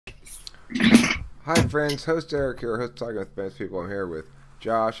Hi, friends. Host Eric here. Host Talking with Best People. I'm here with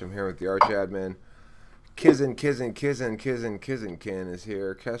Josh. I'm here with the Arch Admin. Kizen Ken is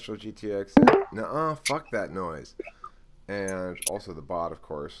here. Kestrel GTX. Nuh-uh, fuck that noise. And also the bot, of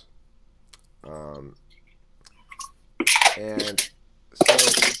course. Um, and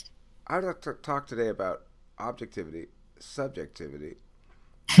so I'd like to talk today about objectivity, subjectivity,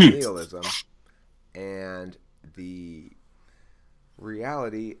 nihilism, and the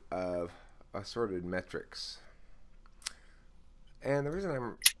reality of assorted metrics. And the reason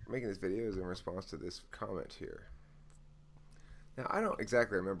I'm making this video is in response to this comment here. Now, I don't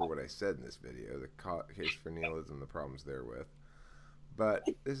exactly remember what I said in this video, the case for nihilism, the problems therewith, but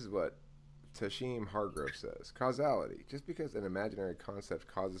this is what Tasheem Hargrove says. Causality. Just because an imaginary concept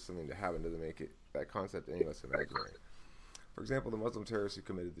causes something to happen doesn't make that concept any less imaginary. For example, the Muslim terrorists who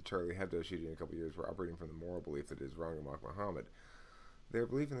committed the Charlie Hebdo shooting a couple years were operating from the moral belief that it is wrong to mock Muhammad. Their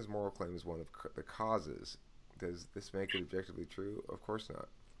belief in this moral claim is one of the causes. Does this make it objectively true? Of course not.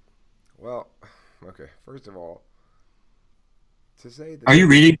 Well, okay. First of all, to say that Are you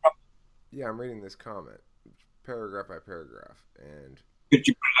reading? yeah, I'm reading this comment, paragraph by paragraph, and Could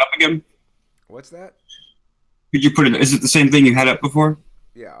you put it up again? what's that? Could you put it? Is it the same thing you had up before?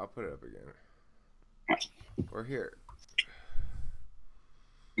 Yeah, I'll put it up again. Or here.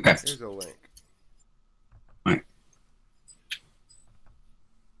 Okay. Here's a link. All right.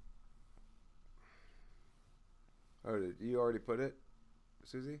 Oh, did you already put it,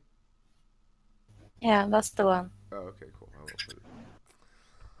 Susie? Yeah, that's the one. Oh, okay, cool. I will put it.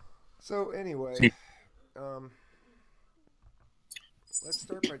 So anyway, See, um, let's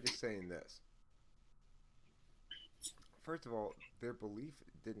start by just saying this. First of all, their belief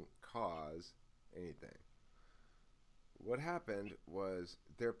didn't cause anything. What happened was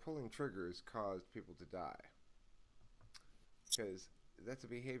their pulling triggers caused people to die. Because that's a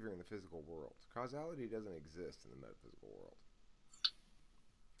behavior in the physical world. Causality doesn't exist in the metaphysical world.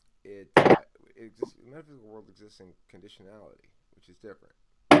 It exists. The metaphysical world exists in conditionality, which is different.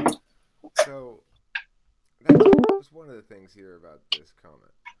 So that's one of the things here about this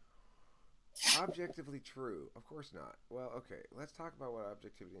comment. Objectively true? Of course not. Well, okay, let's talk about what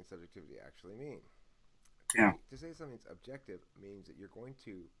objectivity and subjectivity actually mean. yeah. To say something's objective means that you're going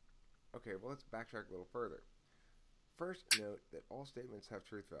to. Okay, well, let's backtrack a little further. First, note that all statements have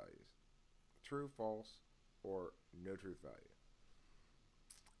truth values: true, false, or no truth value.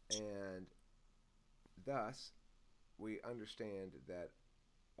 And thus, we understand that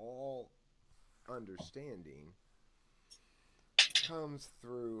all understanding comes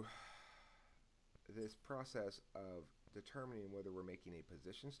through this process of determining whether we're making a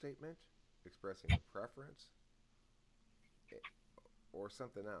position statement, expressing a preference, or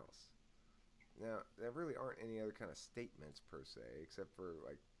something else. Now, there really aren't any other kind of statements per se, except for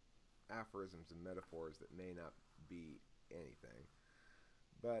like aphorisms and metaphors that may not be anything.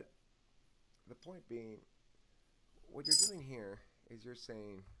 But the point being, what you're doing here is you're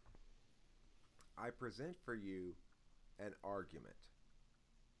saying, I present for you an argument.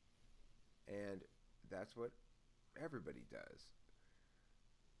 And that's what everybody does.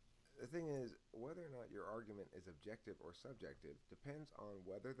 The thing is, whether or not your argument is objective or subjective depends on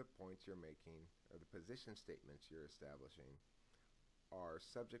whether the points you're making or the position statements you're establishing are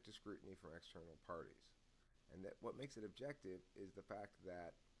subject to scrutiny from external parties. And that what makes it objective is the fact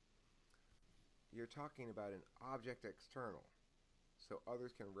that you're talking about an object external, so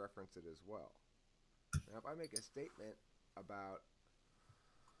others can reference it as well. Now, if I make a statement about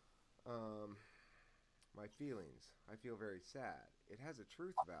my feelings, I feel very sad. It has a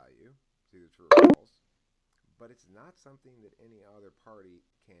truth value, it's either true or false, but it's not something that any other party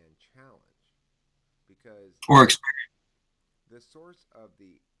can challenge because Or the source of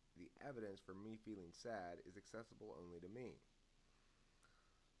the evidence for me feeling sad is accessible only to me.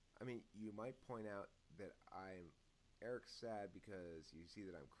 I mean, you might point out that Eric's sad because you see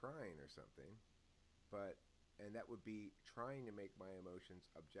that I'm crying or something, but and that would be trying to make my emotions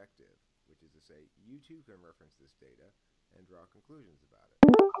objective, which is to say, you too can reference this data and draw conclusions about it.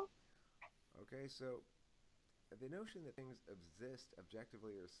 Okay, so the notion that things exist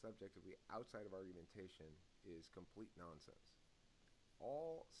objectively or subjectively outside of argumentation is complete nonsense.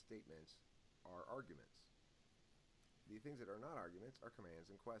 All statements are arguments. The things that are not arguments are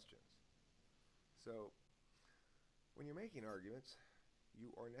commands and questions. So, when you're making arguments, you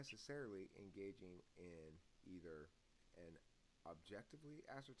are necessarily engaging in either an objectively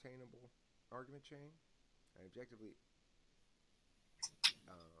ascertainable argument chain, an objectively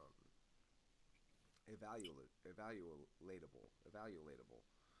um, evaluatable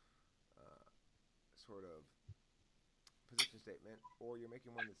sort of position statement, or you're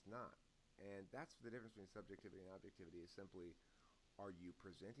making one that's not. And that's the difference between subjectivity and objectivity is simply, are you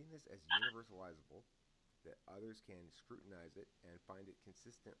presenting this as universalizable, that others can scrutinize it and find it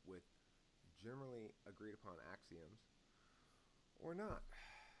consistent with generally agreed upon axioms, or not?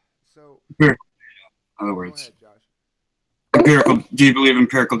 So, Empirical, in other go words. ahead, Josh. Empirical. Do you believe in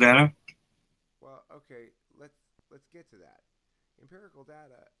empirical data? Well, okay, let's get to that. Empirical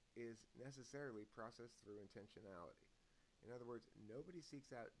data is necessarily processed through intentionality. In other words, nobody seeks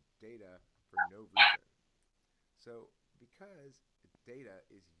out data for no reason. So, because data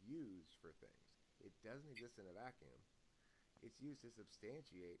is used for things, it doesn't exist in a vacuum. It's used to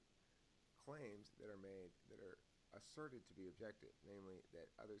substantiate claims that are made that are asserted to be objective, namely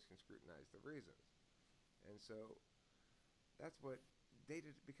that others can scrutinize the reasons. And so that's what data,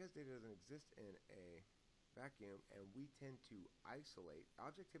 because data doesn't exist in a vacuum and we tend to isolate,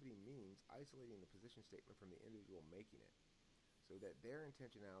 objectivity means isolating the position statement from the individual making it so that their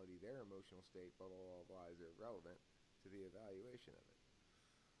intentionality, their emotional state, blah, blah, blah, blah, is irrelevant to the evaluation of it.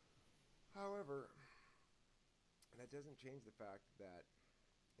 However, that doesn't change the fact that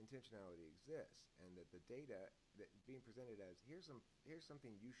intentionality exists and that the data that being presented as here's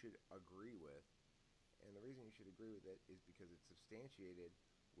something you should agree with, and the reason you should agree with it is because it's substantiated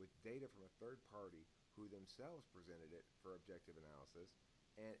with data from a third party who themselves presented it for objective analysis,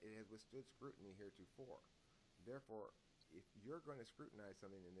 and it has withstood scrutiny heretofore. Therefore, if you're going to scrutinize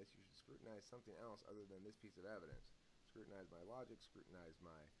something in this, you should scrutinize something else other than this piece of evidence. Scrutinize my logic, scrutinize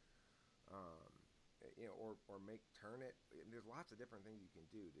my or turn it. There's lots of different things you can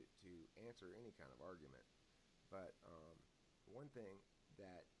do to answer any kind of argument. But one thing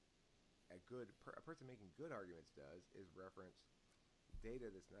that a person making good arguments does is reference data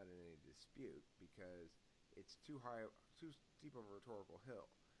that's not in any dispute because it's too steep of a rhetorical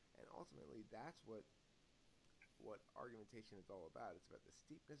hill. And ultimately, that's what argumentation is all about. It's about the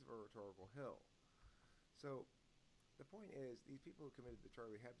steepness of a rhetorical hill. So the point is, these people who committed the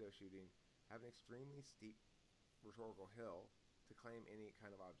Charlie Hebdo shooting have an extremely steep rhetorical hill to claim any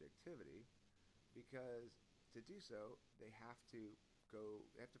kind of objectivity, because to do so, they have to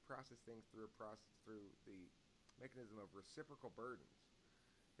process things through the mechanism of reciprocal burdens.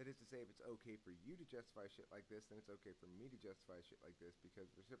 That is to say, if it's okay for you to justify shit like this, then it's okay for me to justify shit like this,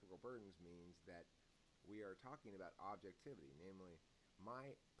 because reciprocal burdens means that we are talking about objectivity, namely,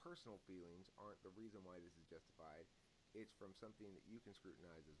 my personal feelings aren't the reason why this is justified. It's from something that you can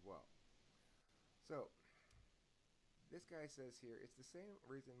scrutinize as well. So, this guy says here, it's the same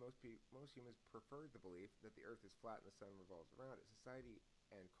reason most humans prefer the belief that the earth is flat and the sun revolves around it. Society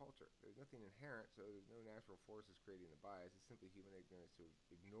and culture. There's nothing inherent, so there's no natural forces creating the bias. It's simply human ignorance to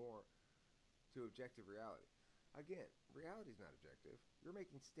objective reality. Again, reality is not objective. You're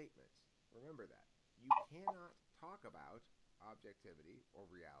making statements. Remember that. You cannot talk about objectivity or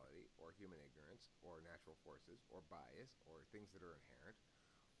reality or human ignorance or natural forces or bias or things that are inherent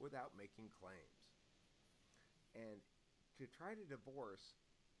without making claims. And to try to divorce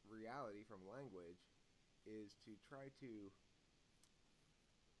reality from language is to try to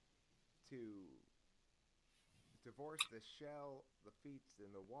divorce the shell, the feet,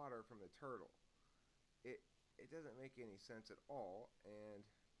 and the water from the turtle. It doesn't make any sense at all, and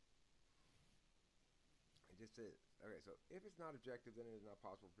it just is. Okay, so if it's not objective, then it is not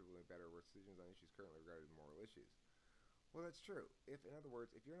possible for people to make better or worse decisions on issues currently regarded as moral issues. Well, that's true. In other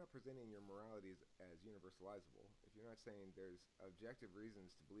words, if you're not presenting your morality as universalizable, if you're not saying there's objective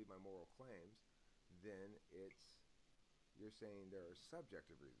reasons to believe my moral claims, then you're saying there are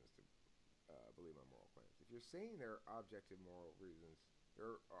subjective reasons to believe my moral claims. If you're saying there are objective reasons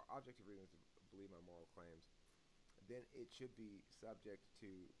to believe my moral claims, then it should be subject to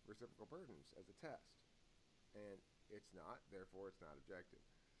reciprocal burdens as a test. And it's not, therefore it's not objective.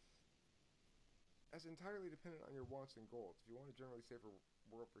 As entirely dependent on your wants and goals. If you want a generally safer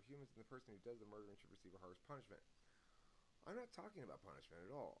world for humans, then the person who does the murdering should receive a harsh punishment. I'm not talking about punishment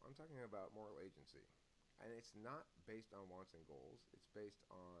at all. I'm talking about moral agency. And it's not based on wants and goals. It's based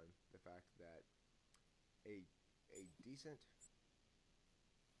on the fact that a decent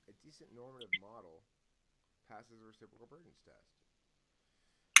normative model passes a reciprocal burdens test.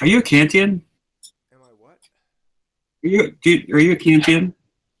 Are you a Kantian? Am I what? Are you a Kantian?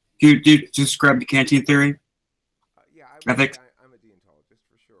 Do you describe the Kantian theory? Yeah, I think I'm a deontologist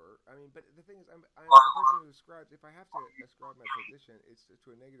for sure. I mean, but the thing is, I'm a person who describes. If I have to ascribe my position, it's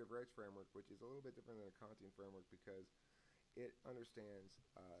to a negative rights framework, which is a little bit different than a Kantian framework because it understands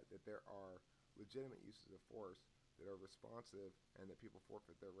that there are legitimate uses of force that are responsive, and that people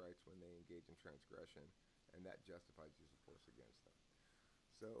forfeit their rights when they engage in transgression, and that justifies use of force against them.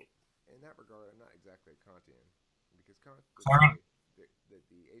 So, in that regard, I'm not exactly a Kantian, because Kant would say that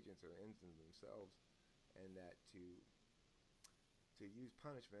the agents are ends in themselves, and that to use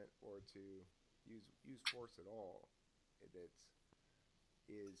punishment or to use force at all, that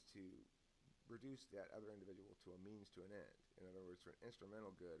is to reduce that other individual to a means to an end. In other words, for an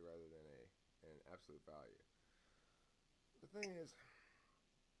instrumental good rather than an absolute value. The thing is,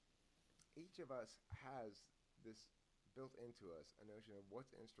 each of us has this built into us a notion of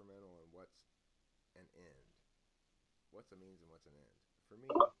what's instrumental and what's an end. What's a means and what's an end. For me,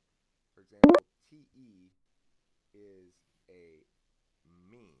 for example, TE is a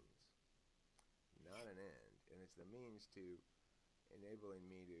means, not an end. And it's the means to enabling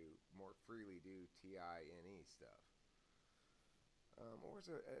me to more freely do TINE stuff. Or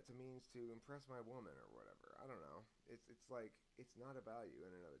it's a means to impress my woman or whatever. I don't know. It's like, it's not a value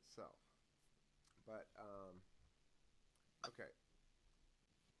in and of itself. But, okay.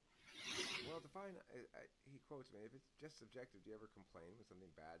 Well, define, he quotes me, if it's just subjective, do you ever complain when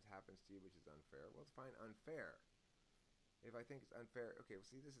something bad happens to you which is unfair? Well, define unfair. If I think it's unfair, okay, well,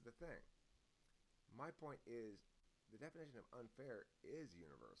 see, this is the thing. My point is, the definition of unfair is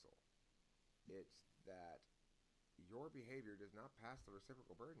universal. It's that your behavior does not pass the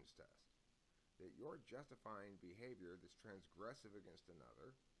reciprocal burdens test. That you're justifying behavior that's transgressive against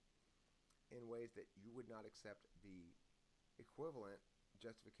another in ways that you would not accept the equivalent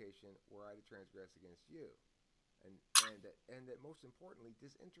justification were I to transgress against you. And that most importantly,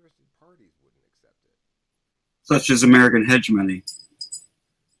 disinterested parties wouldn't accept it. Such as American hegemony.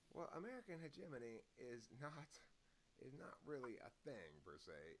 Well, American hegemony is not really a thing per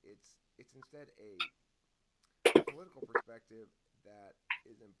se. It's instead a political perspective that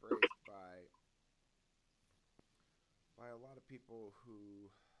is embraced by a lot of people who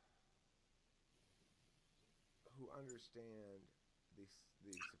understand the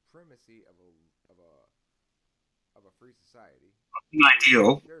supremacy of a free society.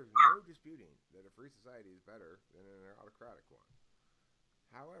 Ideal. There's no disputing that a free society is better than an autocratic one.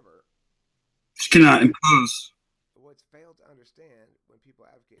 However, you cannot impose. What's failed to understand when people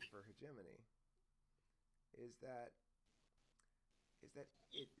advocate for hegemony is that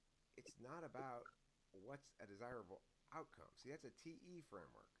it's not about what's a desirable outcome. See, that's a TE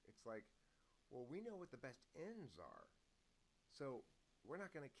framework. It's like, well, we know what the best ends are, so we're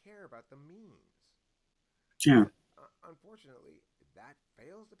not going to care about the means. Yeah. Unfortunately, that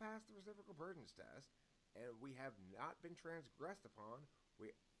fails to pass the reciprocal burdens test, and we have not been transgressed upon.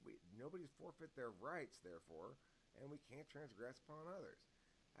 Nobody's forfeit their rights, therefore, and we can't transgress upon others.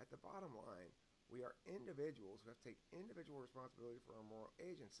 At the bottom line, we are individuals who have to take individual responsibility for our moral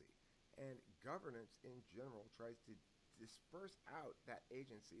agency, and governance in general tries to disperse out that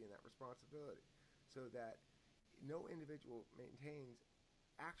agency and that responsibility so that no individual maintains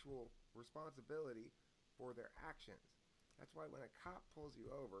actual responsibility for their actions. That's why when a cop pulls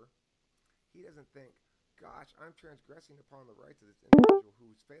you over, he doesn't think, gosh, I'm transgressing upon the rights of this individual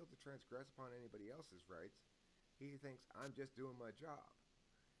who's failed to transgress upon anybody else's rights. He thinks, I'm just doing my job.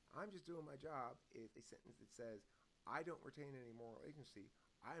 I'm just doing my job is a sentence that says, I don't retain any moral agency.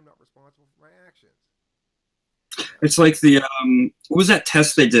 I am not responsible for my actions. It's like the, what was that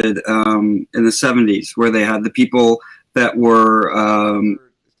test they did in the 70s where they had the people that were...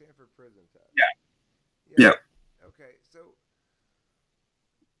 Stanford prison test. Yeah. Okay, so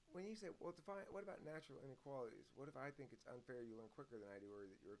when you say, well, define, what about natural inequalities? What if I think it's unfair you learn quicker than I do, or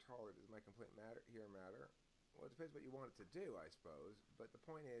that you're taller? Does my complaint matter? Well, it depends what you want it to do, I suppose. But the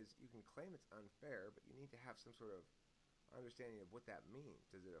point is, you can claim it's unfair, but you need to have some sort of understanding of what that means.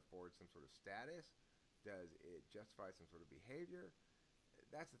 Does it afford some sort of status? Does it justify some sort of behavior?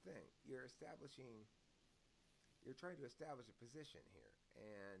 That's the thing. You're trying to establish a position here.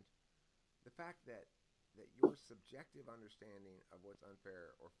 And the fact that your subjective understanding of what's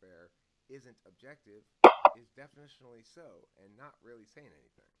unfair or fair isn't objective is definitionally so, and not really saying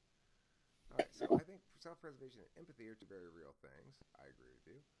anything. All right, so I think self-preservation and empathy are two very real things. I agree with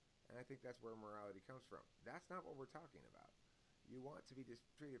you. And I think that's where morality comes from. That's not what we're talking about. You want to be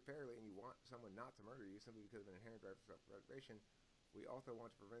treated fairly, and you want someone not to murder you simply because of an inherent drive for self-preservation. We also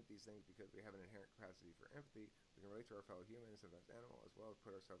want to prevent these things because we have an inherent capacity for empathy. We can relate to our fellow human and sometimes animal, as well as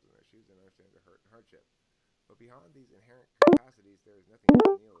put ourselves in their shoes and understand their hurt and hardship. But beyond these inherent capacities, there is nothing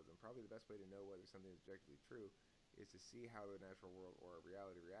else than nihilism. Probably the best way to know whether something is objectively true is to see how the natural world or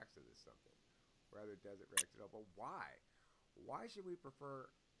reality reacts to this something. Rather, does it react at all? But why? Why should we prefer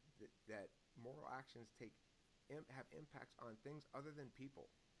that moral actions have impacts on things other than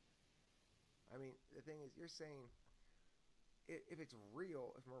people? I mean, the thing is, you're saying if it's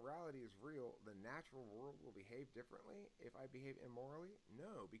real, if morality is real, the natural world will behave differently if I behave immorally?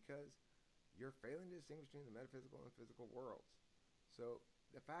 No, because you're failing to distinguish between the metaphysical and physical worlds. So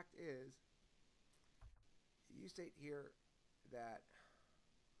the fact is, you state here that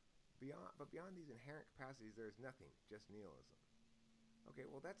beyond these inherent capacities, there is nothing, just nihilism. Okay,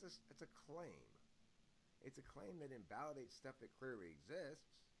 well that's a claim. It's a claim that invalidates stuff that clearly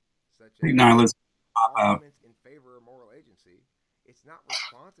exists, such as Nihilism. arguments in favor of moral agency. It's not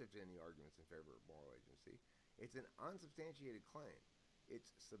responsive to any arguments in favor of moral agency. It's an unsubstantiated claim.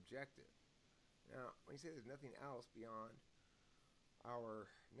 It's subjective. Now, when you say there's nothing else beyond our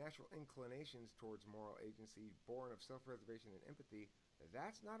natural inclinations towards moral agency born of self-preservation and empathy,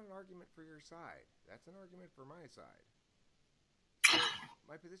 that's not an argument for your side. That's an argument for my side. So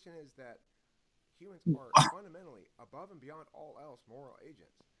my position is that humans are fundamentally, above and beyond all else, moral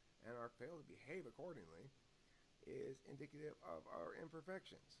agents, and our failure to behave accordingly is indicative of our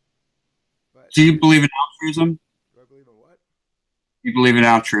imperfections. But do you believe in altruism? do I believe in what? You believe in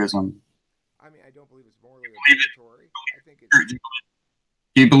altruism? I mean, I don't believe it's morally obligatory. I think it's...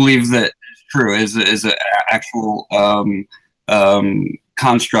 Do you believe that it's true? Is an actual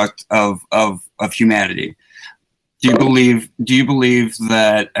construct of humanity? Do you believe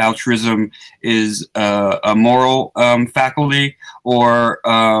that altruism is a moral faculty, or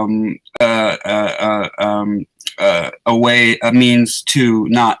a means to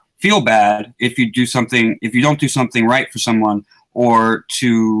not feel bad if you don't do something right for someone, or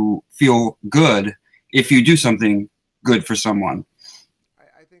to feel good if you do something good for someone?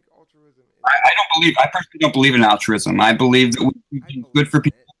 I think altruism is... I personally don't believe in altruism. I believe that we do good for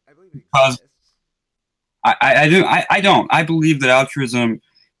people. I believe it because exists. I don't. I believe that altruism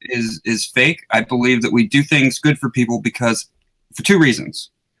is fake. I believe that we do things good for people for two reasons.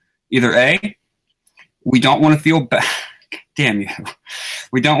 Either A, we don't want to feel bad. Damn you.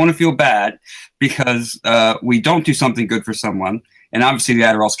 We don't want to feel bad because we don't do something good for someone. And obviously the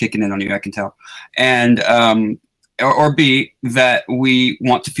Adderall's kicking in on you, I can tell. And or B, that we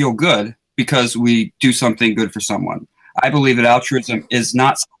want to feel good because we do something good for someone. I believe that altruism is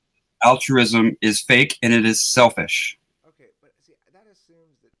not... Altruism is fake and it is selfish. Okay, but see, that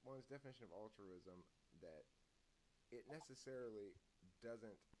assumes that one's definition of altruism, that it necessarily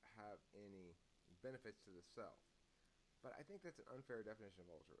doesn't have any benefits to the self. But I think that's an unfair definition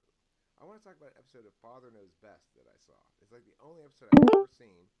of altruism. I want to talk about an episode of Father Knows Best that I saw. It's like the only episode I've ever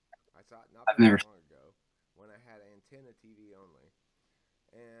seen. I saw it not very long ago when I had antenna TV only.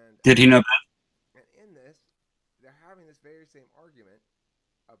 And did he know that? And in this, they're having this very same argument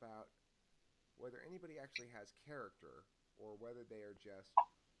about whether anybody actually has character or whether they are just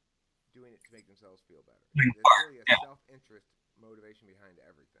doing it to make themselves feel better. There's really a self-interest motivation behind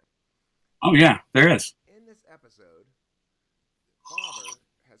everything. Oh yeah, there is. In this episode, Father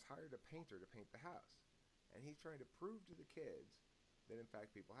has hired a painter to paint the house, and he's trying to prove to the kids that in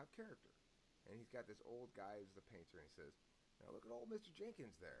fact people have character. And he's got this old guy who's the painter, and he says, "Now look at old Mr.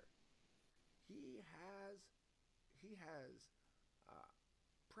 Jenkins there. He has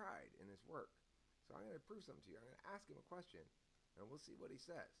pride in his work. So I'm going to prove something to you. I'm going to ask him a question, and we'll see what he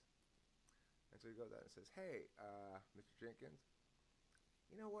says." And so he goes out and says, "Hey, Mr. Jenkins,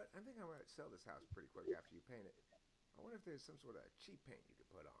 you know what? I think I'm going to sell this house pretty quick after you paint it. I wonder if there's some sort of cheap paint you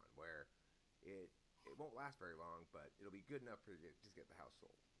could put on where it won't last very long, but it'll be good enough for you to just get the house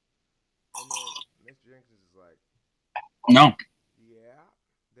sold." And then Mr. Jenkins is like, "No. Yeah,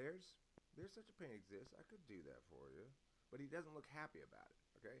 there's such a paint exists. I could do that for you." But he doesn't look happy about it.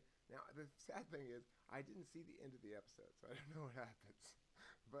 Okay. Now the sad thing is, I didn't see the end of the episode, so I don't know what happens.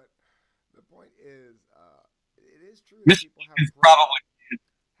 But the point is, it is true that people have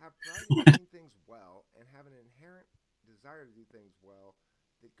pride in doing things well and have an inherent desire to do things well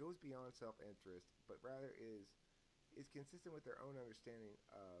that goes beyond self-interest, but rather is consistent with their own understanding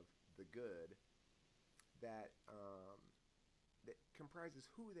of the good that that comprises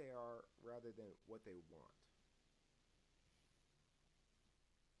who they are rather than what they want.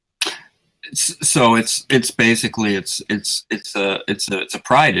 So it's basically it's a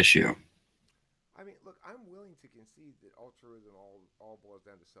pride issue. I mean, look, I'm willing to concede that altruism all boils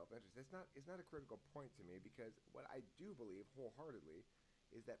down to self-interest. It's not a critical point to me, because what I do believe wholeheartedly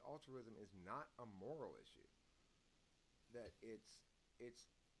is that altruism is not a moral issue. That it's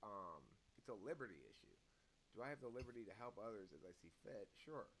a liberty issue. Do I have the liberty to help others as I see fit?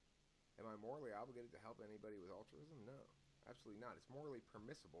 Sure. Am I morally obligated to help anybody with altruism? No. Absolutely not. It's morally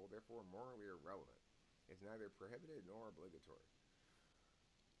permissible, therefore morally irrelevant. It's neither prohibited nor obligatory.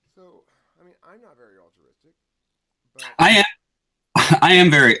 So, I mean, I'm not very altruistic, but I am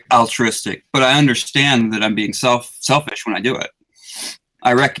very altruistic, but I understand that I'm being selfish when I do it.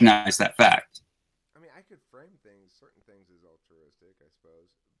 I recognize that fact. I mean, I could frame certain things as altruistic, I suppose,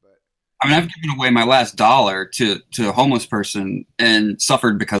 but I mean, I've given away my last dollar to a homeless person and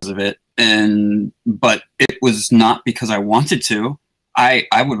suffered because of it. But it was not because I wanted to. I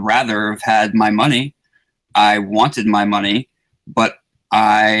would rather have had my money. I wanted my money, but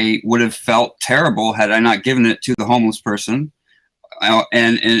I would have felt terrible had I not given it to the homeless person.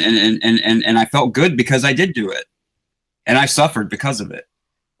 And I felt good because I did do it, and I suffered because of it.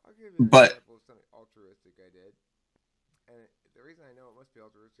 I'll give you an But example of something altruistic I did. And the reason I know it must be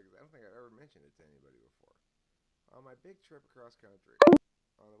altruistic is I don't think I've ever mentioned it to anybody before. On my big trip across country,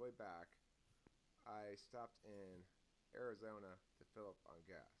 on the way back, I stopped in Arizona to fill up on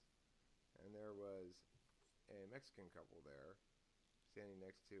gas. And there was a Mexican couple there standing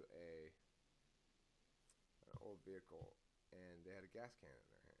next to an old vehicle, and they had a gas can in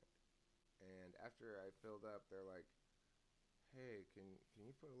their hand. And after I filled up, they're like, "Hey, can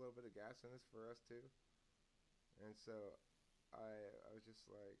you put a little bit of gas in this for us too?" And so I was just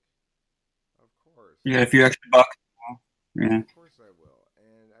like, "Of course, yeah, a few extra bucks. Yeah. of course I will."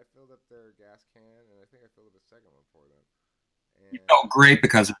 And I filled up their gas can, and I think I filled up a second one for them. You And felt great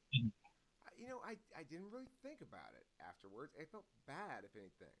because of it. I didn't really think about it afterwards. I felt bad, if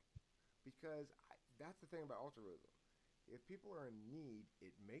anything, because that's the thing about altruism. If people are in need,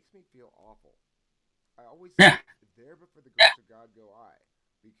 it makes me feel awful. I always say, Yeah. there but for the grace of God go I,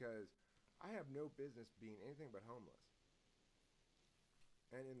 because I have no business being anything but homeless.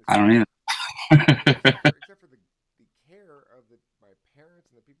 And in the I don't either. except for the care of my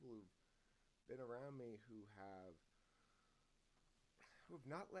parents and the people who've been around me who have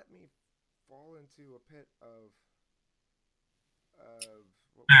not let me fall into a pit of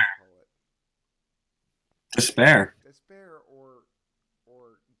what would you call it? Despair. Despair or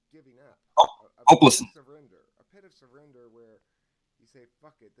giving up. A Hopelessness. pit of surrender. A pit of surrender where you say,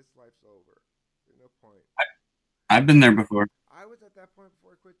 "Fuck it, this life's over. There's no point." I've been there before. I was at that point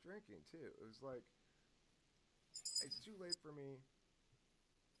before I quit drinking too. It was like, it's too late for me.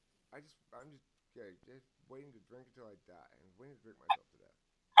 I'm just waiting to drink until I die. I'm waiting to drink myself to death.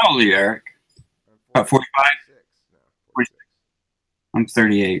 How old are you, Eric? I'm About 45? 46 now. 46. I'm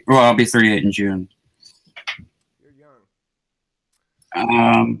 38. Well, I'll be 38 in June. You're young.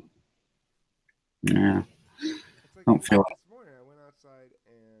 Yeah. It's like Don't feel it. this morning I went outside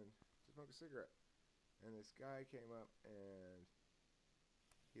and smoked a cigarette. And this guy came up and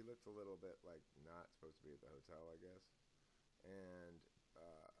he looked a little bit like not supposed to be at the hotel, I guess. And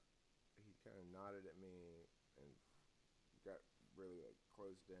he kind of nodded at me and got really like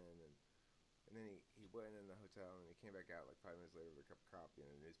closed in, and then he went in the hotel and he came back out like 5 minutes later with a cup of coffee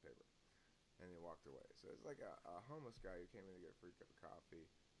and a newspaper, and he walked away. So it's like a homeless guy who came in to get a free cup of coffee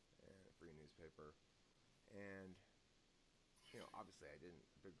and a free newspaper, and obviously I didn't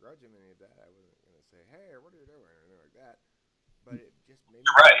begrudge him any of that. I wasn't gonna say, "Hey, what are you doing?" or anything like that. But it just made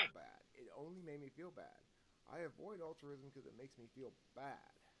me feel bad. It only made me feel bad. I avoid altruism because it makes me feel bad.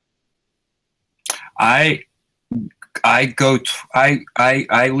 I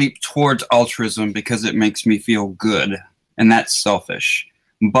leap towards altruism because it makes me feel good, and that's selfish.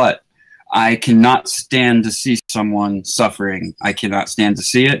 But I cannot stand to see someone suffering. I cannot stand to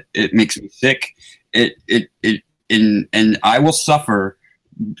see it. It makes me sick. And I will suffer.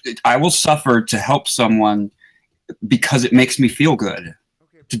 I will suffer to help someone because it makes me feel good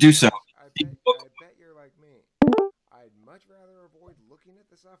to do so. I bet you're like me. I'd much rather avoid looking at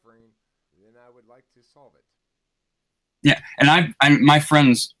the suffering than I would like to solve it. Yeah, and all my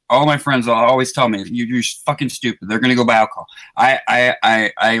friends will always tell me, "You're fucking stupid. They're gonna go buy alcohol." I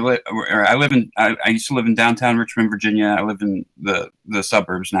used to live in downtown Richmond, Virginia. I live in the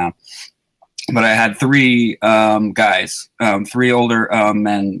suburbs now, but I had three guys, three older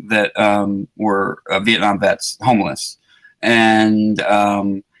men that were Vietnam vets, homeless, and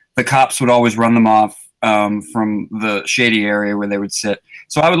the cops would always run them off from the shady area where they would sit.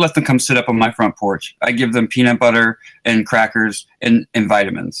 So I would let them come sit up on my front porch. I give them peanut butter and crackers and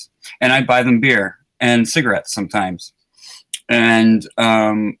vitamins, and I'd buy them beer and cigarettes sometimes. And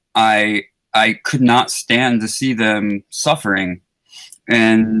I could not stand to see them suffering,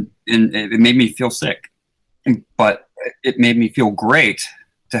 and it made me feel sick. But it made me feel great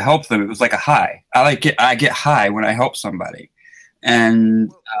to help them. It was like a high. I get high when I help somebody,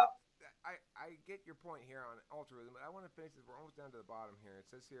 and. I get your point here on altruism, but I want to finish this. We're almost down to the bottom here. It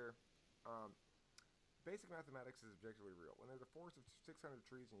says here, basic mathematics is objectively real. When there's a forest of 600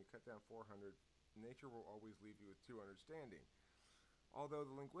 trees and you cut down 400, nature will always leave you with 200 standing. Although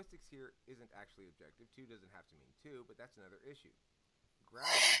the linguistics here isn't actually objective. 2 doesn't have to mean 2, but that's another issue.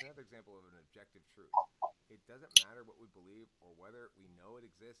 Gravity is another example of an objective truth. It doesn't matter what we believe or whether we know it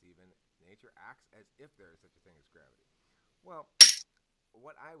exists even. Nature acts as if there is such a thing as gravity. Well,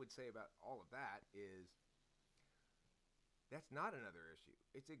 what I would say about all of that is that's not another issue.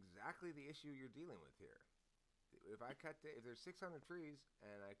 It's exactly the issue you're dealing with here. If there's 600 trees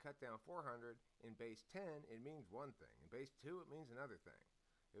and I cut down 400 in base 10, it means one thing. In base 2, it means another thing.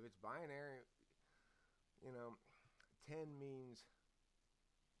 If it's binary, 10 means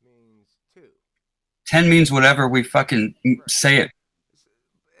 2. 10 means whatever we fucking say it.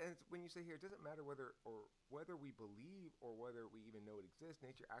 And when you say here, it doesn't matter whether we believe or whether we even know it exists.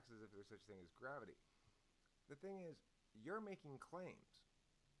 Nature acts as if there's such a thing as gravity. The thing is, you're making claims.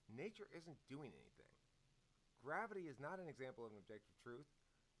 Nature isn't doing anything. Gravity is not an example of an objective truth.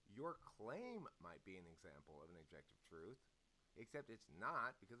 Your claim might be an example of an objective truth, except it's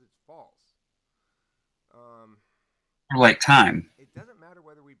not because it's false. Like time. It doesn't matter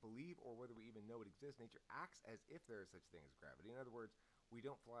whether we believe or whether we even know it exists. Nature acts as if there is such thing as gravity. In other words, we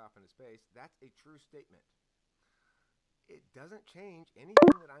don't fly off into space. That's a true statement. It doesn't change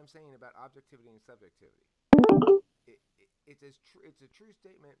anything that I'm saying about objectivity and subjectivity. It's a true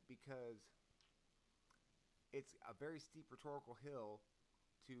statement because it's a very steep rhetorical hill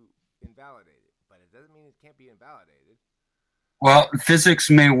to invalidate it, but it doesn't mean it can't be invalidated. Well, physics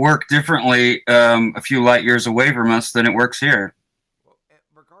may work differently a few light years away from us than it works here. Well,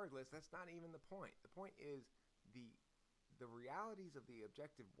 regardless, that's not even the point. The point is the realities of the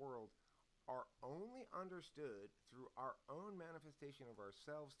objective world are only understood through our own manifestation of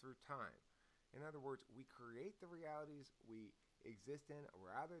ourselves through time. In other words, we create the realities we exist in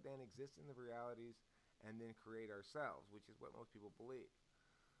rather than exist in the realities and then create ourselves, which is what most people believe.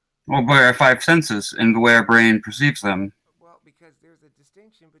 Well, by our 5 senses and the way our brain perceives them. Well, because there's a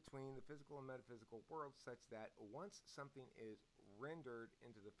distinction between the physical and metaphysical world such that once something is rendered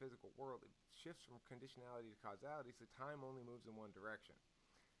into the physical world, it shifts from conditionality to causality, so time only moves in one direction.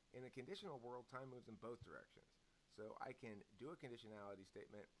 In a conditional world, time moves in both directions. So I can do a conditionality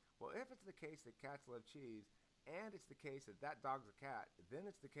statement. Well, if it's the case that cats love cheese, and it's the case that that dog's a cat, then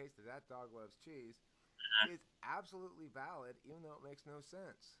it's the case that that dog loves cheese, is absolutely valid, even though it makes no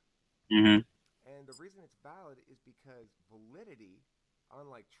sense. Mm-hmm. And the reason it's valid is because validity,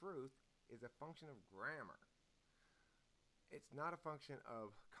 unlike truth, is a function of grammar. It's not a function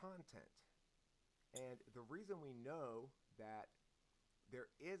of content. And the reason we know that there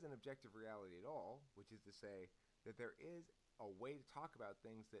is an objective reality at all, which is to say that there is a way to talk about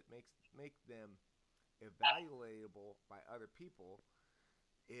things that make them evaluatable by other people,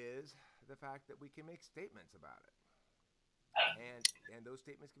 is the fact that we can make statements about it. And those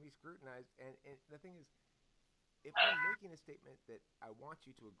statements can be scrutinized. And the thing is, if I'm making a statement that I want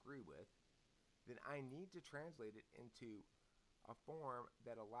you to agree with, then I need to translate it into a form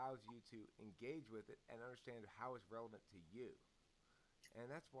that allows you to engage with it and understand how it's relevant to you. And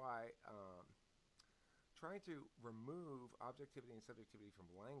that's why trying to remove objectivity and subjectivity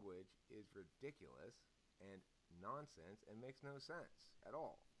from language is ridiculous and nonsense and makes no sense at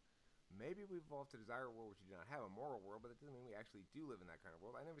all. Maybe we've evolved to desire a world which we do not have, a moral world, but that doesn't mean we actually do live in that kind of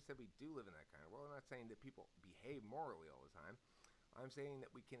world. I never said we do live in that kind of world. I'm not saying that people behave morally all the time. I'm saying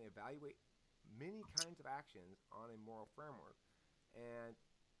that we can evaluate many kinds of actions on a moral framework, and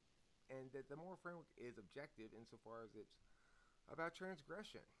that the moral framework is objective insofar as it's about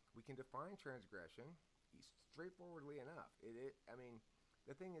transgression. We can define transgression straightforwardly enough.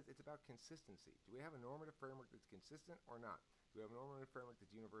 The thing is, it's about consistency. Do we have a normative framework that's consistent or not? Do we have a normative framework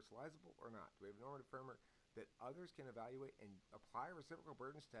that's universalizable or not? Do we have a normative framework that others can evaluate and apply a reciprocal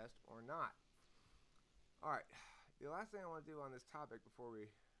burdens test or not? All right. The last thing I want to do on this topic before we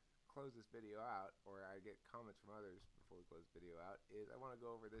close this video out, or I get comments from others before we close the video out, is I want to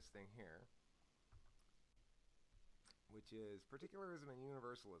go over this thing here, which is particularism and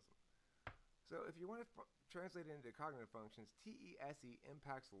universalism. So if you want to translate it into cognitive functions, TESE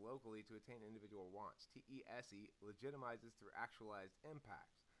impacts locally to attain individual wants. TESE legitimizes through actualized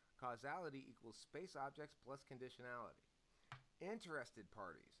impacts. Causality equals space objects plus conditionality. Interested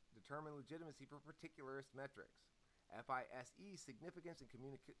parties determine legitimacy for particularist metrics. FISE, significance and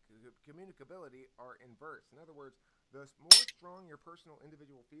communicability are inverse. In other words, the more strong your personal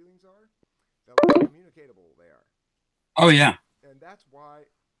individual feelings are, the less communicatable they are. Oh, yeah. And that's why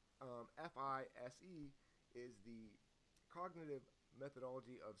FISE is the cognitive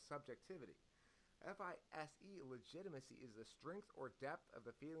methodology of subjectivity. FISE legitimacy is the strength or depth of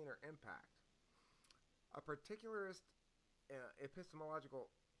the feeling or impact. A particularist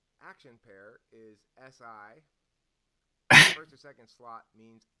epistemological action pair is SI. First or second slot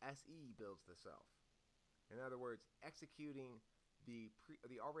means SE builds the self. In other words, executing the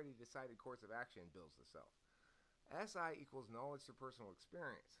already decided course of action builds the self. SI equals knowledge through personal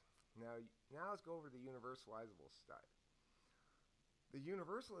experience. Now let's go over the universalizable side. The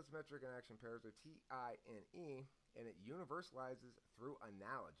universalist metric and action pairs are T-I-N-E, and it universalizes through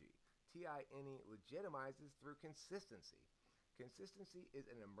analogy. T-I-N-E legitimizes through consistency. Consistency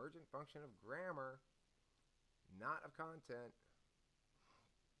is an emergent function of grammar, not of content.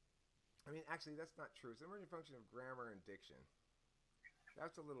 I mean, actually, that's not true. It's an emergent function of grammar and diction.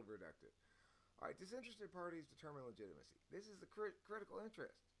 That's a little reductive. All right, disinterested parties determine legitimacy. This is the critical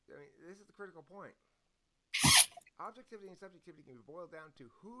interest. I mean, this is the critical point. Objectivity and subjectivity can be boiled down to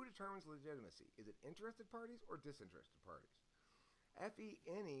who determines legitimacy. Is it interested parties or disinterested parties? FE,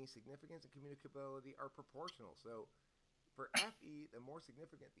 significance and communicability are proportional. So for FE, the more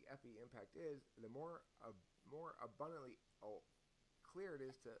significant the FE impact is, the more abundantly clear it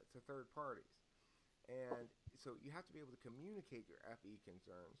is to third parties. And so you have to be able to communicate your FE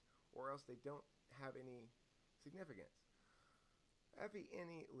concerns, or else they don't have any significance. FE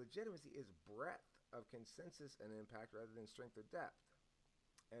legitimacy is breadth of consensus and impact rather than strength or depth.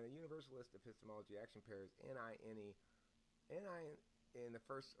 And a universalist epistemology action pairs NI in the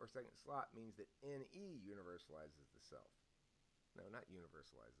first or second slot means that NE universalizes the self. No, not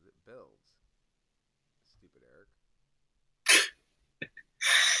universalizes, it builds. Stupid Eric.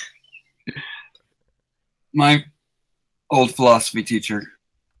 My old philosophy teacher,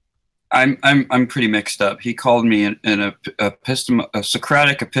 I'm pretty mixed up. He called me a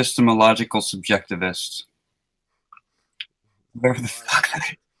Socratic epistemological subjectivist. Whatever the fuck.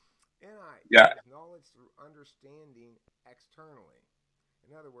 Yeah. Is knowledge through understanding externally.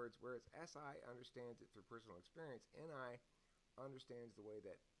 In other words, whereas SI understands it through personal experience, NI understands the way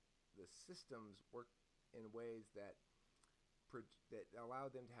that the systems work in ways that allow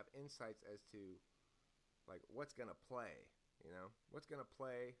them to have insights as to like what's going to play. You know, what's going to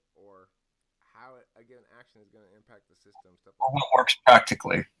play, or how a given action is going to impact the system, stuff like that. What works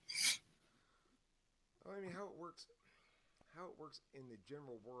practically. I mean, how it works in the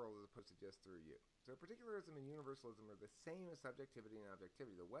general world as opposed to just through you. So particularism and universalism are the same as subjectivity and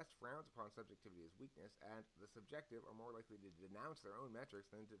objectivity. The West frowns upon subjectivity as weakness, and the subjective are more likely to denounce their own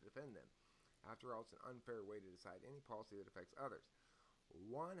metrics than to defend them. After all, it's an unfair way to decide any policy that affects others.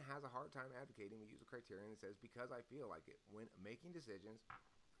 One has a hard time advocating the use of criterion that says, because I feel like it, when making decisions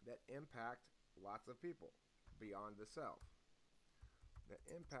that impact lots of people beyond the self.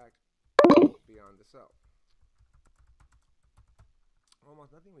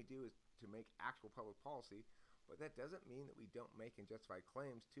 Almost nothing we do is to make actual public policy, but that doesn't mean that we don't make and justify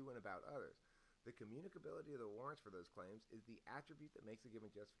claims to and about others. The communicability of the warrants for those claims is the attribute that makes a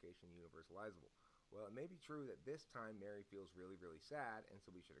given justification universalizable. Well, it may be true that this time Mary feels really, really sad, and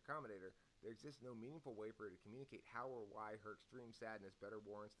so we should accommodate her. There exists no meaningful way for her to communicate how or why her extreme sadness better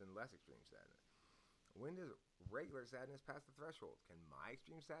warrants than less extreme sadness. When does regular sadness pass the threshold? Can my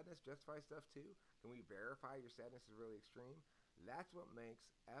extreme sadness justify stuff too? Can we verify your sadness is really extreme? That's what makes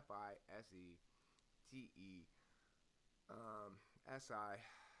FISETESI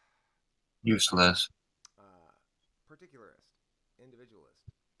useless, particularist, individualist,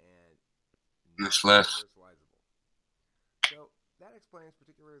 and useless. Universalizable. So that explains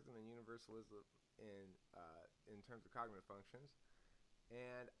particularism and universalism in terms of cognitive functions.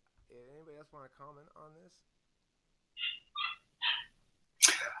 And anybody else want to comment on this?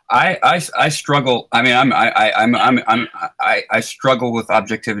 I struggle. I mean, I struggle with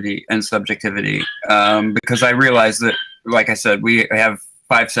objectivity and subjectivity because I realize that, like I said, we have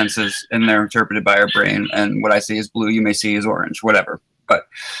 5 senses and they're interpreted by our brain, and what I see is blue, you may see is orange, whatever. But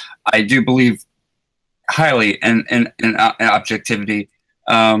I do believe highly in objectivity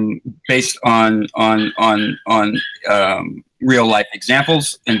based on real life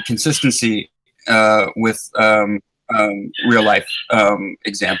examples and consistency with real life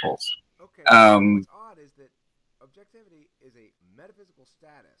examples. Okay. What's odd is that objectivity is a metaphysical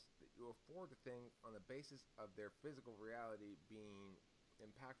status that you afford a thing on the basis of their physical reality being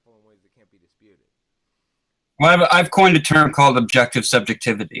impactful in ways that can't be disputed. Well, I've coined a term called objective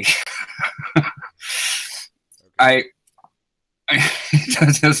subjectivity. Okay.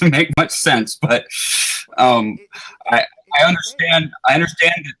 It doesn't make much sense, but I understand. I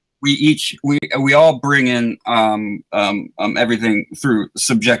understand that we all bring in everything through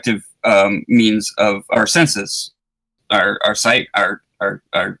subjective means of our senses, our sight, our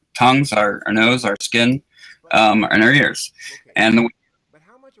tongues, our nose, our skin, and our ears, okay. and. But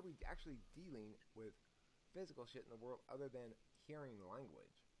how much are we actually dealing with physical shit in the world other than hearing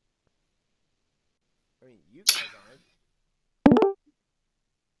language? I mean, you guys aren't.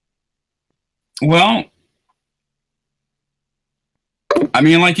 Well, I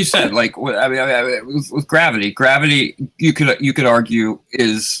mean, like you said, like with gravity, you could argue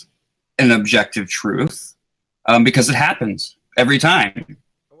is an objective truth because it happens. every time.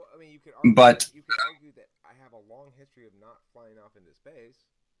 Well, I mean, you could argue, But that I have a long history of not flying off into space.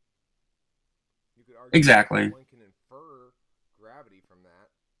 You could argue exactly. that one can infer gravity from that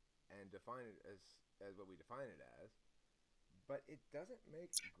and define it as what we define it as. But it doesn't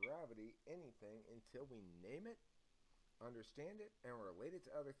make gravity anything until we name it, understand it, and relate it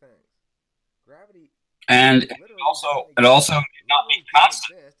to other things. Gravity and it also may not be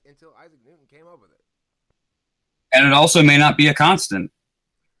constant. Until Isaac Newton came up with it. And it also may not be a constant.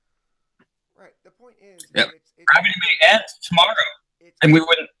 Right. The point is, gravity may end tomorrow, and we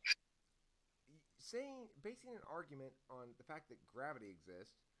wouldn't. Basing an argument on the fact that gravity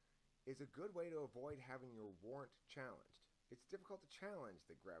exists is a good way to avoid having your warrant challenged. It's difficult to challenge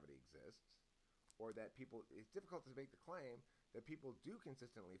that gravity exists, or that it's difficult to make the claim that people do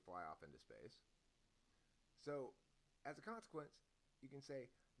consistently fly off into space. So, as a consequence, you can say,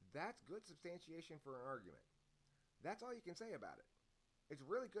 that's good substantiation for an argument. That's all you can say about it. It's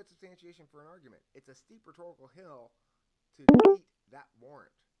really good substantiation for an argument. It's a steep rhetorical hill to defeat that warrant.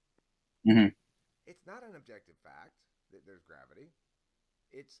 Mm-hmm. It's not an objective fact that there's gravity.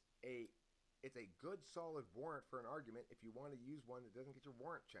 It's a good solid warrant for an argument if you want to use one that doesn't get your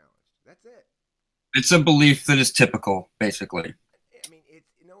warrant challenged. That's it. It's a belief that is typical, basically. I mean, it's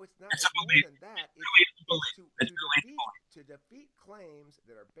not. It's more than that. To defeat claims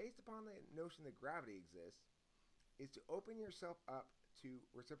that are based upon the notion that gravity exists is to open yourself up to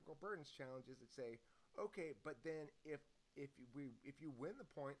reciprocal burdens challenges that say, okay, but then if you win the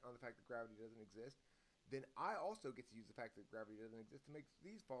point on the fact that gravity doesn't exist, then I also get to use the fact that gravity doesn't exist to make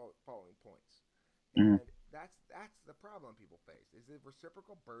these following points. And that's the problem people face, is that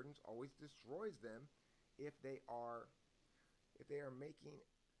reciprocal burdens always destroys them if they are making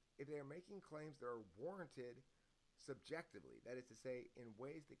claims that are warranted subjectively. That is to say, in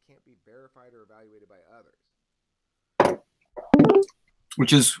ways that can't be verified or evaluated by others.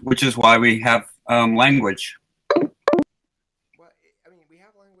 Which is why we have language. Well, I mean, we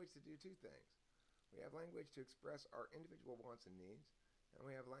have language to do two things. We have language to express our individual wants and needs, and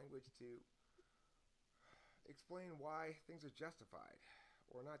we have language to explain why things are justified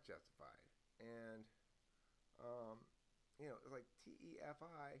or not justified. And like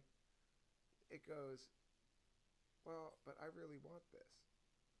TEFI, it goes, well, but I really want this,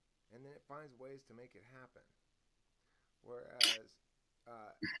 and then it finds ways to make it happen. Whereas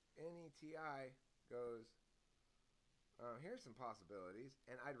NETI goes, here's some possibilities,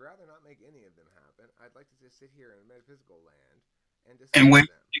 and I'd rather not make any of them happen. I'd like to just sit here in metaphysical land and discuss wait.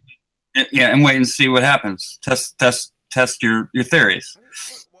 them. Yeah, and wait and see what happens. Test your theories. I mean,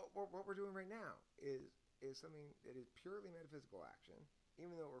 what we're doing right now is something that is purely metaphysical action,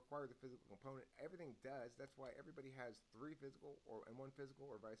 even though it requires a physical component. Everything does. That's why everybody has three physical and one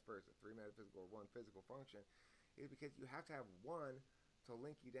physical, or vice versa, three metaphysical or one physical function, is because you have to have one to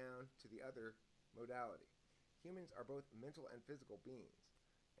link you down to the other modality. Humans are both mental and physical beings,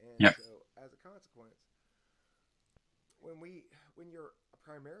 and so as a consequence, when you're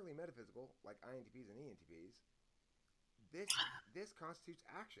primarily metaphysical, like INTPs and ENTPs, this constitutes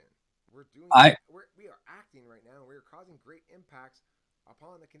action. We are acting right now, and we are causing great impacts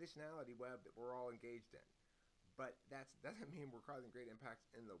upon the conditionality web that we're all engaged in. But that doesn't mean we're causing great impacts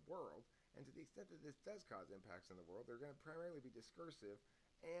in the world. And to the extent that this does cause impacts in the world, they're going to primarily be discursive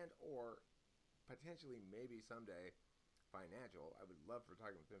and or potentially maybe someday financial. I would love for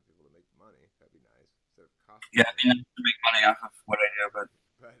talking with people to make money. That'd be nice. Instead of costing. Yeah, it'd be nice to make money off of what I do, but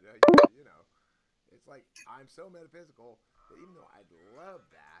it's like I'm so metaphysical that even though I'd love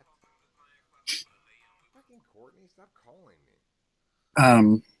that, fucking Courtney, stop calling me.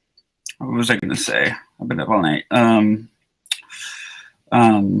 What was I going to say? I've been up all night.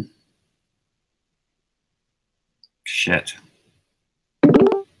 Shit.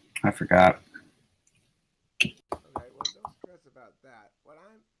 I forgot. Okay, well, don't stress about that.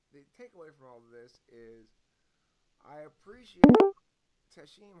 The takeaway from all of this is I appreciate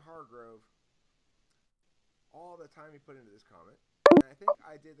Tasheem Hargrove all the time he put into this comment. And I think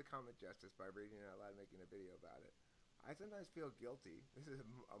I did the comment justice by reading it out loud and making a video about it. I sometimes feel guilty. This is a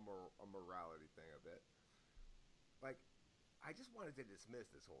morality thing a bit. Like, I just wanted to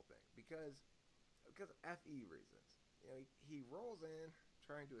dismiss this whole thing because of FE reasons. He rolls in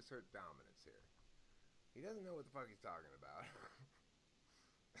trying to assert dominance here. He doesn't know what the fuck he's talking about.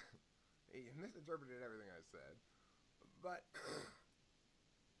 He misinterpreted everything I said. But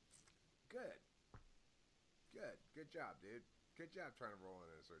good job, dude. Good job trying to roll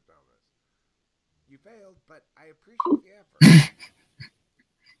in and assert dominance. You failed, but I appreciate the effort.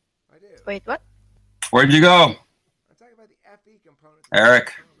 I do. Wait, what? Where'd you go? I'm talking about the FE components.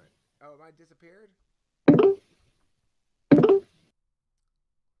 Eric. Oh, am I disappeared?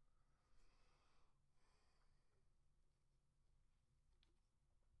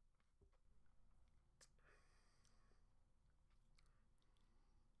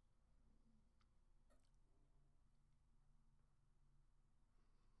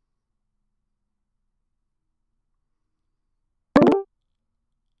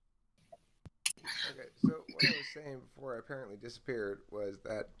 saying before I apparently disappeared was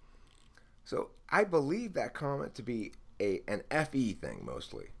that, so I believe that comment to be an FE thing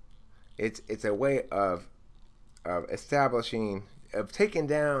mostly. It's a way of establishing, of taking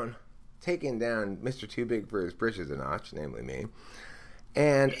down Mr. Too Big for his britches a notch, namely me,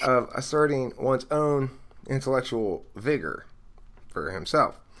 and of asserting one's own intellectual vigor for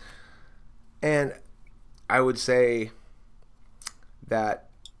himself. And I would say that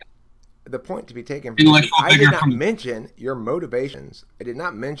the point to be taken from this is I did not mention your motivations. I did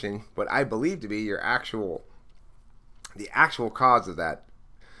not mention what I believe to be the actual cause of that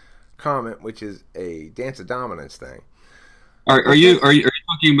comment, which is a dance of dominance thing. Are you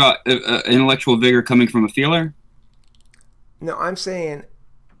talking about intellectual vigor coming from a feeler? No, I'm saying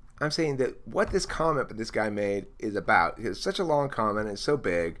that what this comment that this guy made is about. It's such a long comment, it's so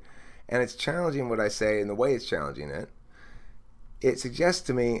big, and it's challenging what I say and the way it's challenging it. It suggests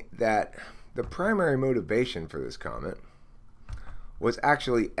to me that the primary motivation for this comment was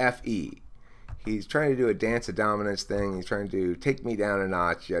actually FE. He's trying to do a dance of dominance thing. He's trying to take me down a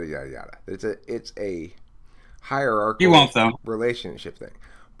notch, yada, yada, yada. It's a hierarchical relationship thing.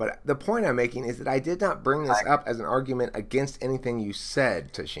 But the point I'm making is that I did not bring this up as an argument against anything you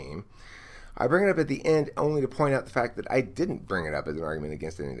said, Tasheem. I bring it up at the end only to point out the fact that I didn't bring it up as an argument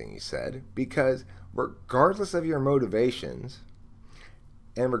against anything you said, because regardless of your motivations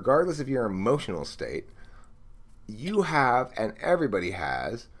and regardless of your emotional state, you have, and everybody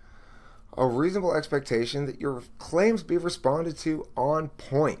has, a reasonable expectation that your claims be responded to on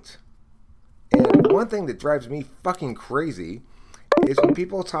point. And one thing that drives me fucking crazy is when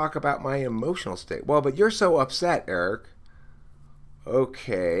people talk about my emotional state. Well, but you're so upset, Eric.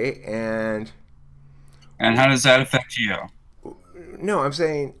 Okay, and how does that affect you? No, I'm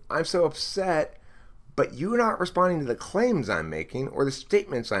saying I'm so upset, but you're not responding to the claims I'm making or the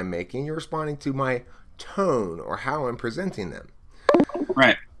statements I'm making. You're responding to my tone or how I'm presenting them.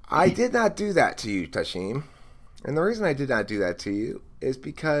 Right. I did not do that to you, Tasheem. And the reason I did not do that to you is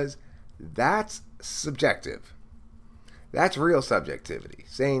because that's subjective. That's real subjectivity,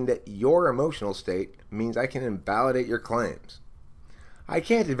 saying that your emotional state means I can invalidate your claims. I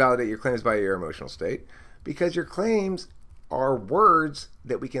can't invalidate your claims by your emotional state because your claims are words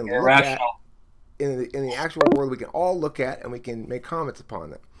that we can look at in the actual world. We can all look at and we can make comments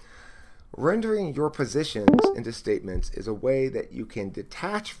upon them. Rendering your positions into statements is a way that you can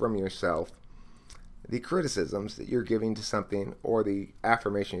detach from yourself the criticisms that you're giving to something or the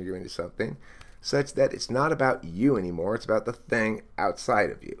affirmation you're giving to something, such that it's not about you anymore, it's about the thing outside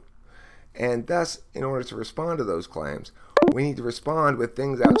of you. And thus, in order to respond to those claims, we need to respond with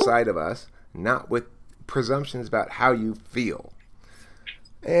things outside of us, not with presumptions about how you feel.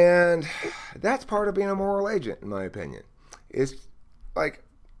 And that's part of being a moral agent, in my opinion. It's like,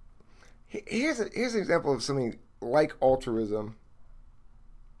 here's an example of something like altruism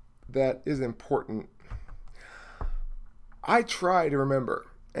that is important. I try to remember,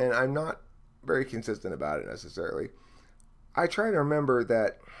 and I'm not very consistent about it necessarily. I try to remember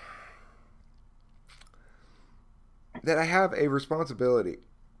that I have a responsibility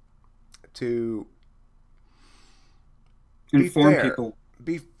to inform people.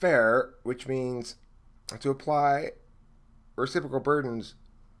 Be fair, which means to apply reciprocal burdens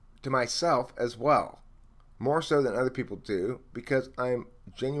to myself as well, more so than other people do, because I'm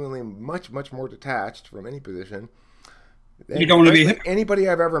genuinely much, much more detached from any position than you don't want to be anybody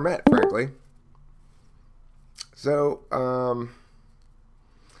I've ever met, frankly. So,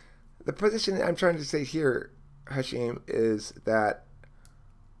 the position I'm trying to say here, Tasheem, is that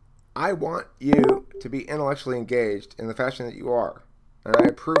I want you to be intellectually engaged in the fashion that you are, and I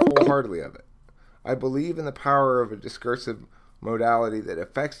approve wholeheartedly of it. I believe in the power of a discursive modality that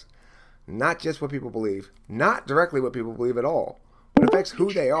affects not just what people believe, not directly what people believe at all, but affects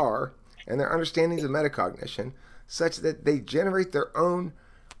who they are and their understandings of metacognition, such that they generate their own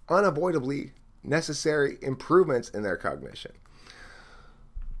unavoidably necessary improvements in their cognition.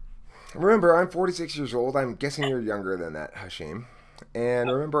 Remember, I'm 46 years old. I'm guessing you're younger than that, Tasheem.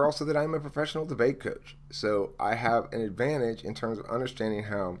 And remember also that I'm a professional debate coach. So I have an advantage in terms of understanding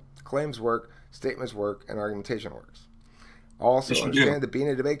how claims work, statements work, and argumentation works. Also understand that being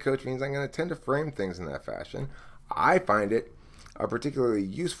a debate coach means I'm going to tend to frame things in that fashion. I find it a particularly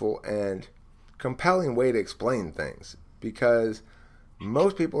useful and compelling way to explain things because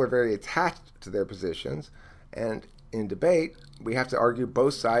most people are very attached to their positions, and in debate we have to argue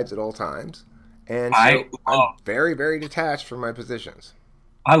both sides at all times, and so I'm very, very detached from my positions.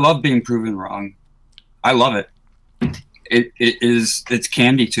 I love being proven wrong. I love it. It's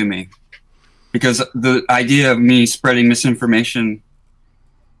candy to me because the idea of me spreading misinformation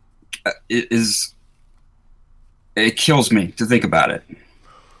is it kills me to think about it.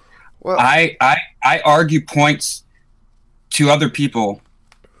 Well, I argue points to other people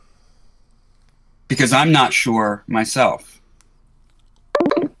because I'm not sure myself.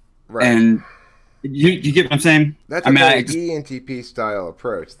 right. And you get what I'm saying? That's I a mean, very I just, ENTP style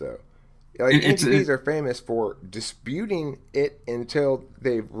approach, though. Like ENTPs are famous for disputing it until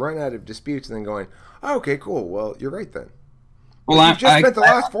they've run out of disputes, and then going, oh, "Okay, cool. Well, you're right then." well, You just spent the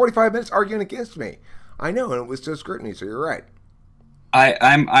last 45 minutes arguing against me. I know, and it was still scrutiny, so you're right.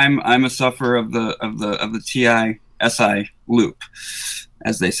 I'm a sufferer of the TI-SI loop,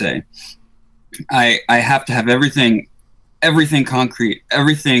 as they say. I have to have everything concrete,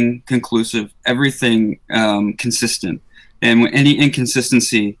 everything conclusive, everything consistent, and any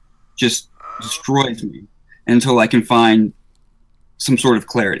inconsistency just destroys me until I can find some sort of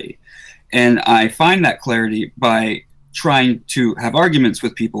clarity. And I find that clarity by trying to have arguments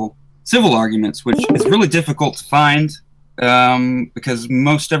with people, civil arguments, which is really difficult to find because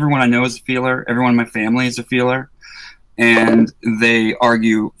most everyone I know is a feeler. Everyone in my family is a feeler. And they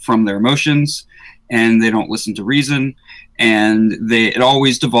argue from their emotions, and they don't listen to reason. And it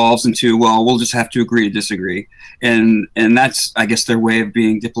always devolves into, well, we'll just have to agree to disagree. And that's, I guess, their way of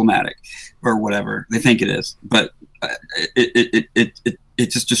being diplomatic or whatever they think it is. But it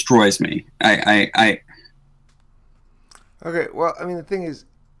just destroys me. Okay, well, I mean, the thing is,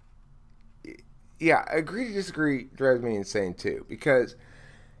 yeah, agree to disagree drives me insane, too. Because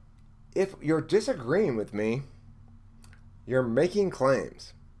if you're disagreeing with me, you're making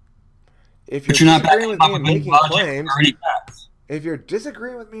claims. If you're disagreeing with me making claims, if you're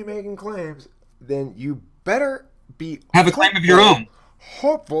disagreeing with me making claims, then you better be have a claim of your own.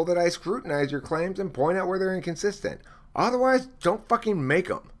 Hopeful that I scrutinize your claims and point out where they're inconsistent. Otherwise, don't fucking make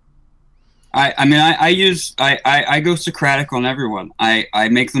them. I go Socratic on everyone. I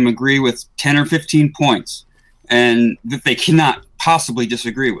make them agree with 10 or 15 points, and that they cannot possibly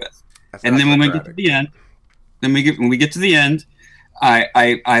disagree with. And then when we get to the end, when we get to the end,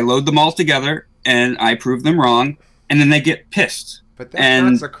 I load them all together and I prove them wrong, and then they get pissed. But that's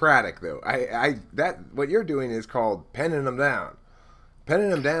not Socratic, though. What you're doing is called penning them down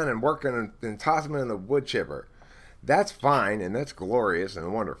and working and tossing them in the wood chipper. That's fine, and that's glorious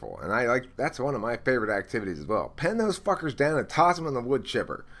and wonderful, and that's one of my favorite activities as well. Pen those fuckers down and toss them in the wood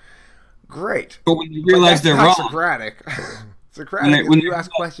chipper. Great. But when you realize they're wrong, Socratic. Socratic is you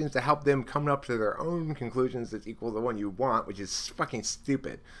ask questions to help them come up to their own conclusions that's equal to the one you want, which is fucking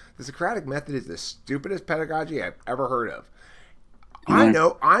stupid. The Socratic method is the stupidest pedagogy I've ever heard of. I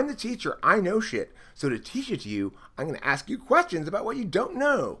know, I'm the teacher, I know shit. So to teach it to you, I'm going to ask you questions about what you don't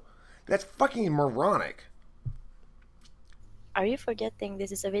know. That's fucking moronic. Are you forgetting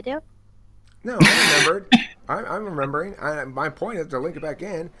this is a video? No, I remembered. I'm remembering. My point is to link it back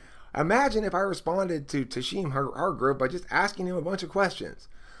in. Imagine if I responded to Tasheem Hargrove by just asking him a bunch of questions.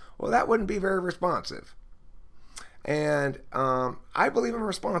 Well, that wouldn't be very responsive. And I believe in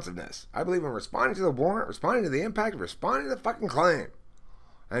responsiveness. I believe in responding to the warrant, responding to the impact, responding to the fucking claim.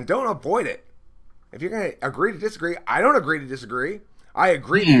 And don't avoid it. If you're going to agree to disagree, I don't agree to disagree. I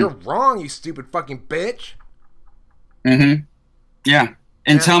agree that you're wrong, you stupid fucking bitch. Mm-hmm. Yeah.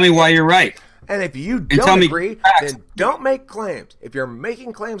 And tell me why you're right. And if you don't agree, then don't make claims. If you're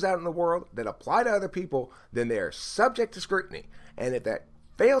making claims out in the world that apply to other people, then they are subject to scrutiny. And if that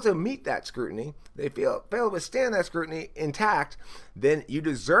fail to meet that scrutiny, they fail to withstand that scrutiny intact, then you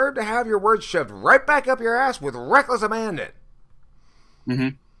deserve to have your words shoved right back up your ass with reckless abandon. Mm-hmm.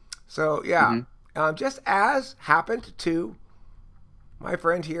 So, yeah. Mm-hmm. Just as happened to my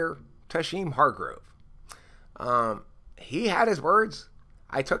friend here, Tasheem Hargrove. He had his words.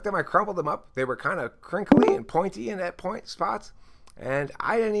 I took them, I crumpled them up. They were kind of crinkly and pointy in that point spots. And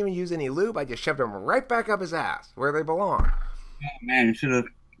I didn't even use any lube. I just shoved them right back up his ass where they belong. Oh, man, you should have.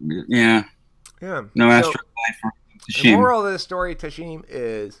 Yeah. Yeah. No astro life for Tasheem. The moral of the story, Tasheem,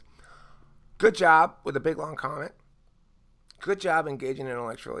 is good job with a big long comment. Good job engaging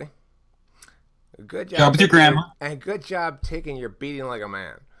intellectually. Good job with your grammar. And good job taking your beating like a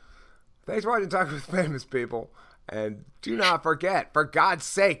man. Thanks for watching Talk with Famous People. And do not forget, for God's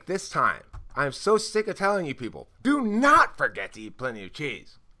sake, this time, I'm so sick of telling you people, do not forget to eat plenty of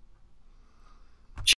cheese.